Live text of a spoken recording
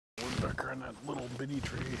woodpecker on that little bitty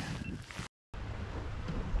tree.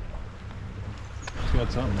 He's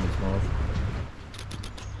got something in his mouth.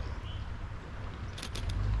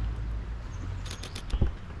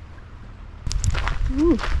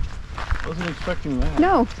 Ooh. Wasn't expecting that.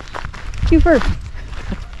 No. You first.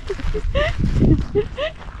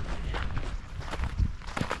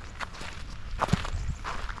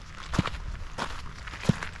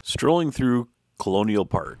 Strolling through Colonial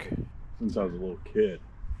Park. Since I was a little kid,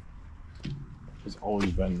 it's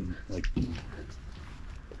always been like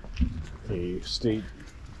a state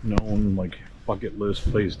known like bucket list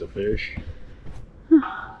place to fish.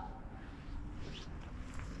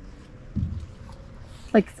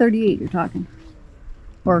 Like 38 you're talking.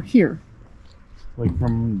 Or here. Like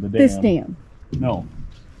from the dam. This dam. No.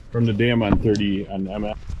 From the dam on 30 on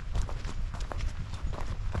MS.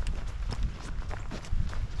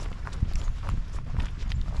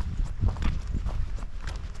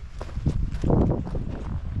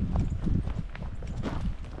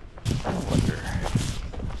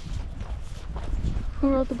 Who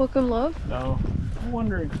wrote the Book of Love? No. I'm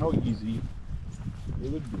wondering how easy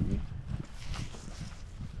it would be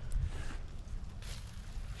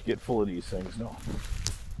to get full of these things. No.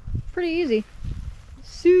 Pretty easy.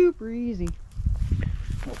 Super easy.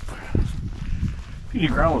 Nope. Peaty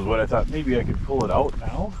ground was what I thought. Maybe I could pull it out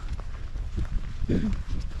now.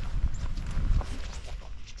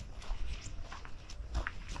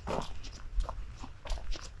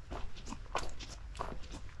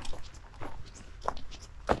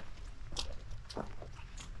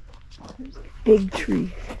 There's a big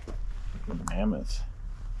tree. Mammoth.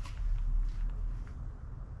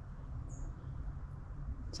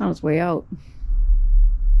 It's on its way out.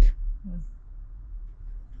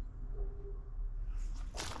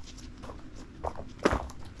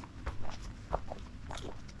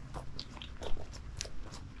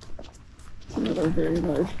 Another very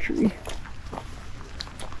large tree.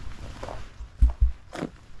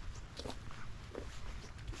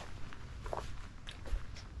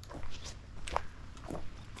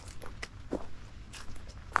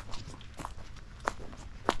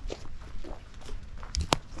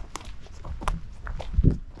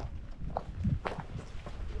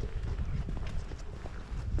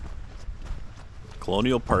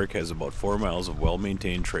 Colonial Park has about 4 miles of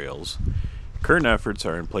well-maintained trails. Current efforts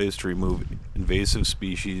are in place to remove invasive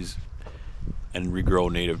species and regrow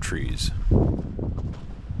native trees.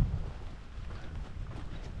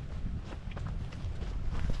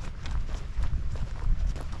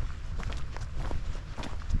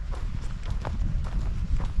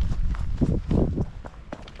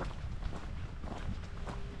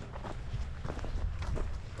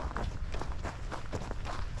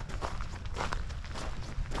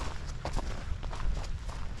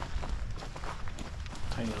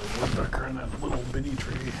 Tiny little woodpecker on that little bitty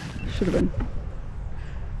tree. Should have been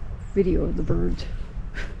video of the birds.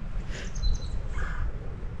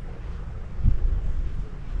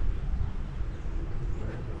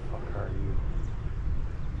 Where the fuck are you?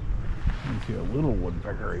 You see a little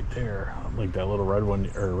woodpecker right there, like that little red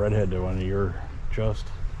one or redhead one you're just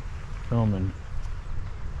filming.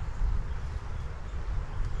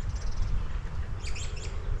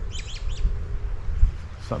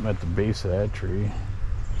 Something at the base of that tree.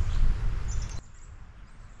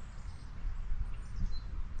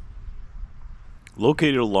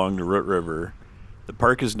 Located along the Root River, the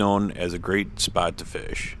park is known as a great spot to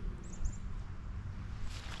fish.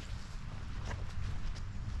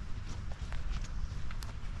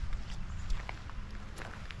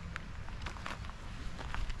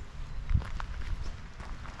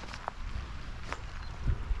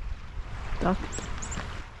 Duck.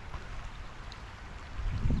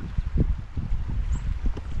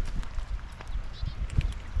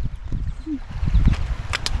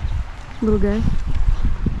 Little guy.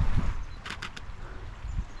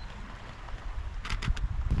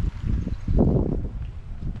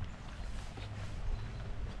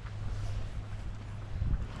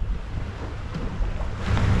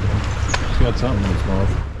 He's got something in his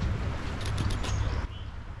mouth.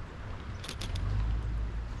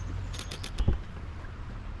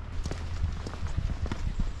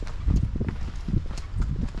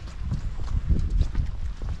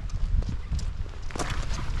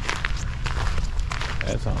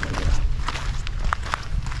 That sounds like a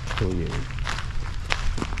affiliated.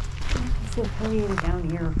 It's affiliated down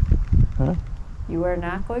here. Huh? You are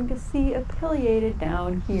not going to see affiliated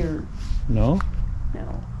down here. No?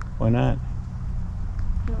 No. Why not?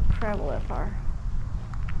 You don't travel that far.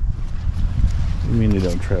 You mean they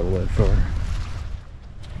don't travel that far?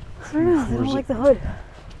 I don't know. I don't like the hood.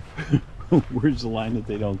 Where's the line that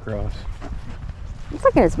they don't cross? I'm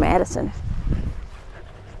thinking it's Madison.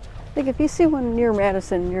 I think if you see one near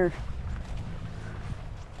Madison, you're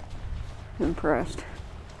impressed.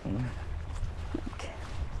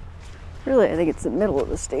 Really, I think it's the middle of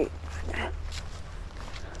the state.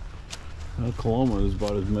 Well, Coloma is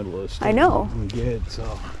about as middle of the state I know. as we get, so.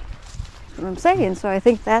 That's what I'm saying. So I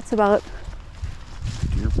think that's about.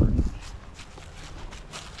 Dearborn.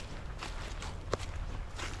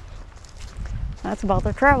 That's about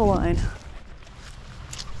their travel line.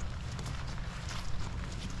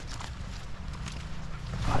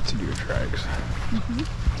 Lots of deer tracks.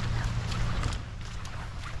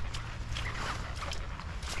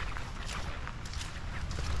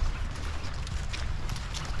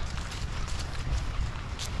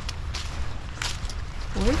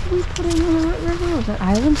 Where did we put in on the river? Was that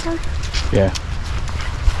Island Park? Yeah.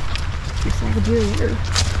 We saw the deer here.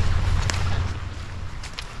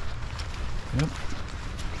 Yep.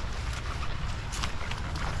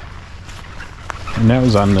 And that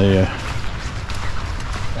was on the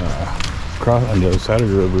cross on the other side of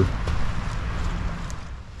the river.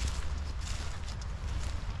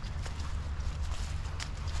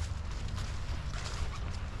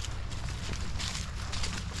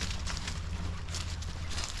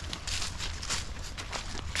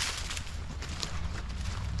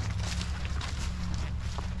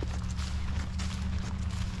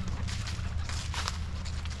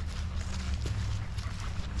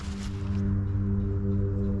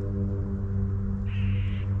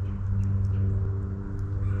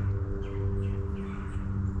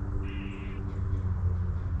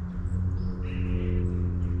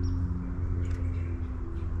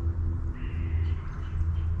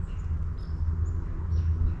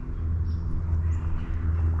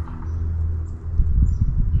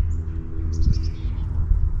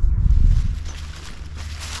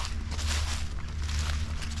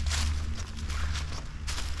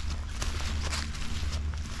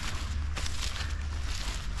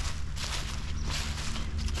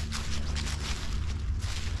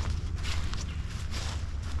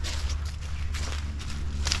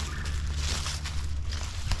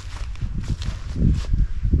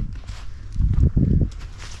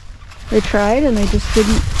 They tried and they just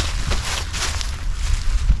didn't.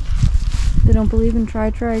 They don't believe in try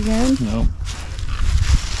again. No.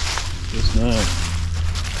 Just not.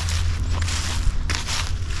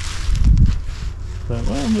 Thought,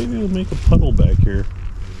 well, maybe we'll make a puddle back here.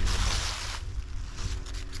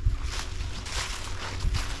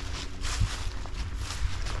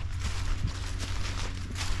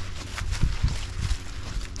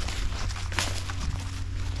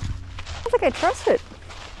 I don't think I trust it.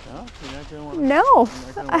 No, you're not gonna want to. No,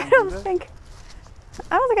 I don't think.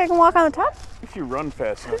 I don't think I can walk on the top. If you run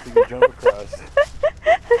fast enough, you can jump across.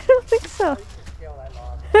 I don't think so.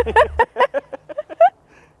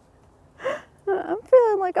 I'm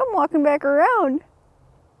feeling like I'm walking back around.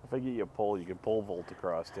 If I get you a pole, you can pole vault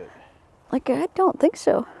across it. Like, I don't think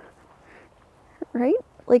so. Right?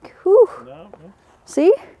 Like, whew. No.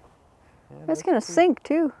 See? Yeah, That's gonna sink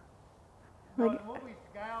too. Like,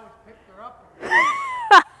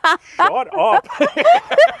 Shut up! I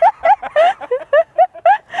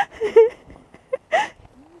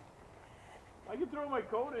could throw my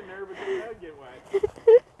coat in there, but then that'd get wet.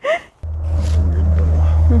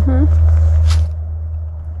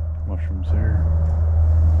 Mushrooms there.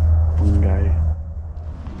 Fungi.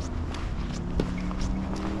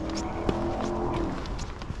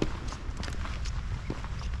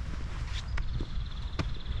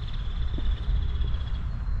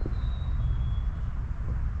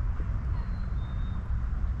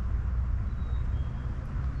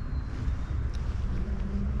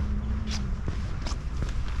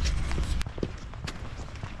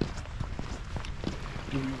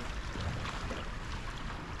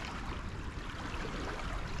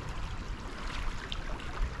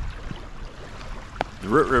 The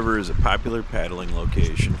Root River is a popular paddling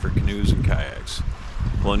location for canoes and kayaks.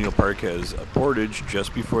 Colonial Park has a portage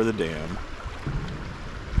just before the dam.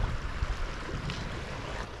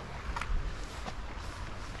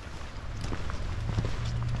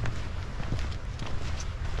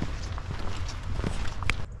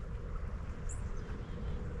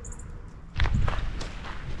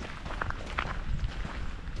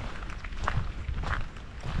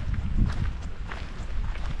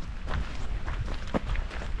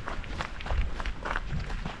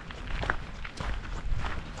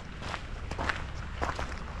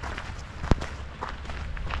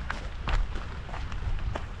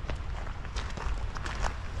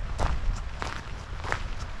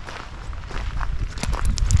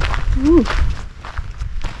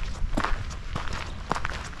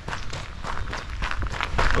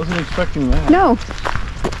 Wasn't expecting that. No.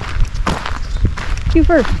 You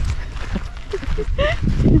first.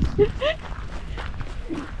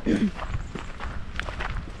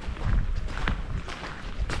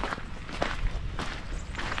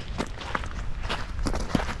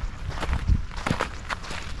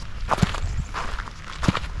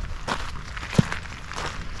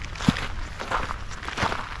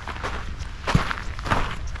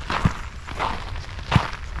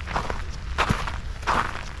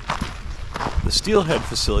 The steelhead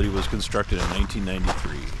facility was constructed in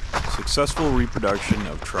 1993. Successful reproduction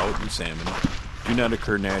of trout and salmon do not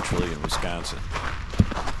occur naturally in Wisconsin.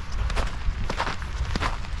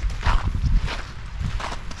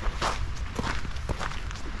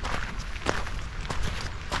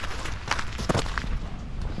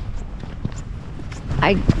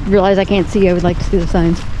 I realize I can't see. I would like to see the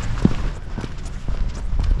signs.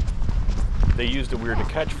 They use the weir to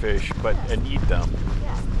catch fish and eat them.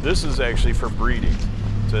 This is actually for breeding,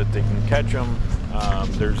 so that they can catch them.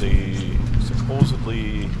 There's a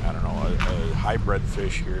supposedly, I don't know, a hybrid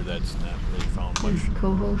fish here that's not really found much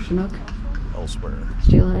Coho, Chinook, elsewhere.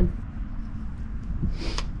 steelhead,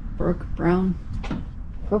 brook, brown.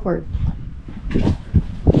 Go for it.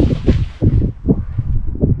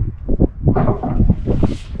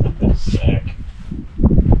 Sack.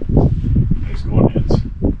 Nice going, Eds.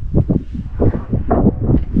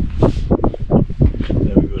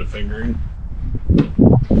 Then we go to fingering.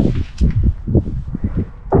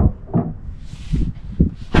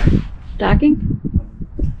 Docking?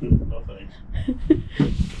 No thanks.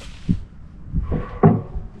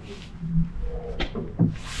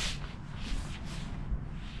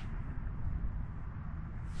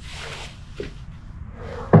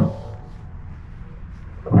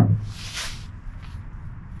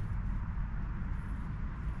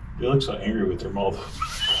 They look so angry with their mouth.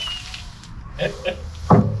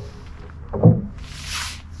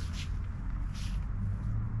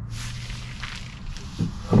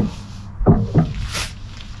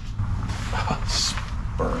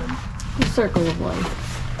 Sperm. The circle of life.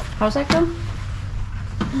 How's that go?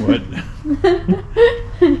 What?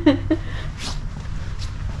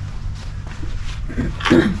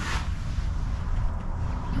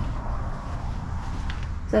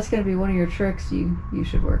 That's going to be one of your tricks. You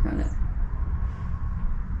should work on it.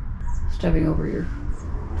 Stepping over your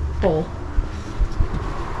pole.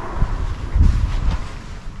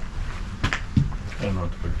 I don't know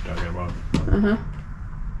what the fuck you're talking about. Uh-huh.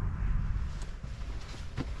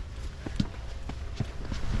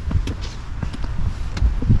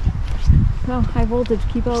 Oh, high voltage,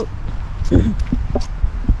 keep out.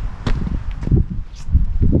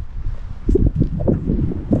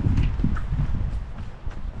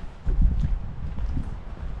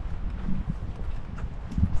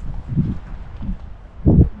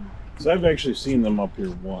 So I've actually seen them up here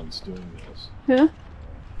once doing this. Yeah?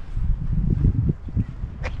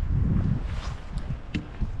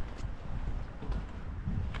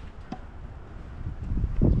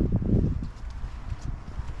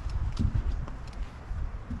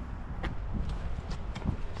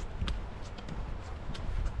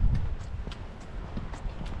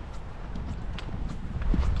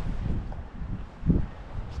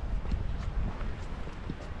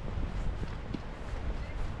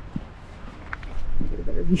 Get a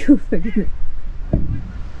better view if I do it.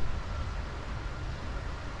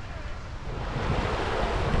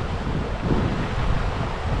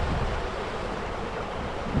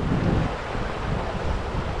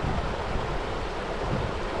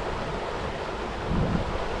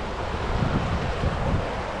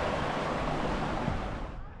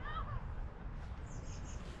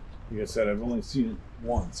 Like I said, I've only seen it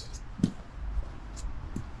once.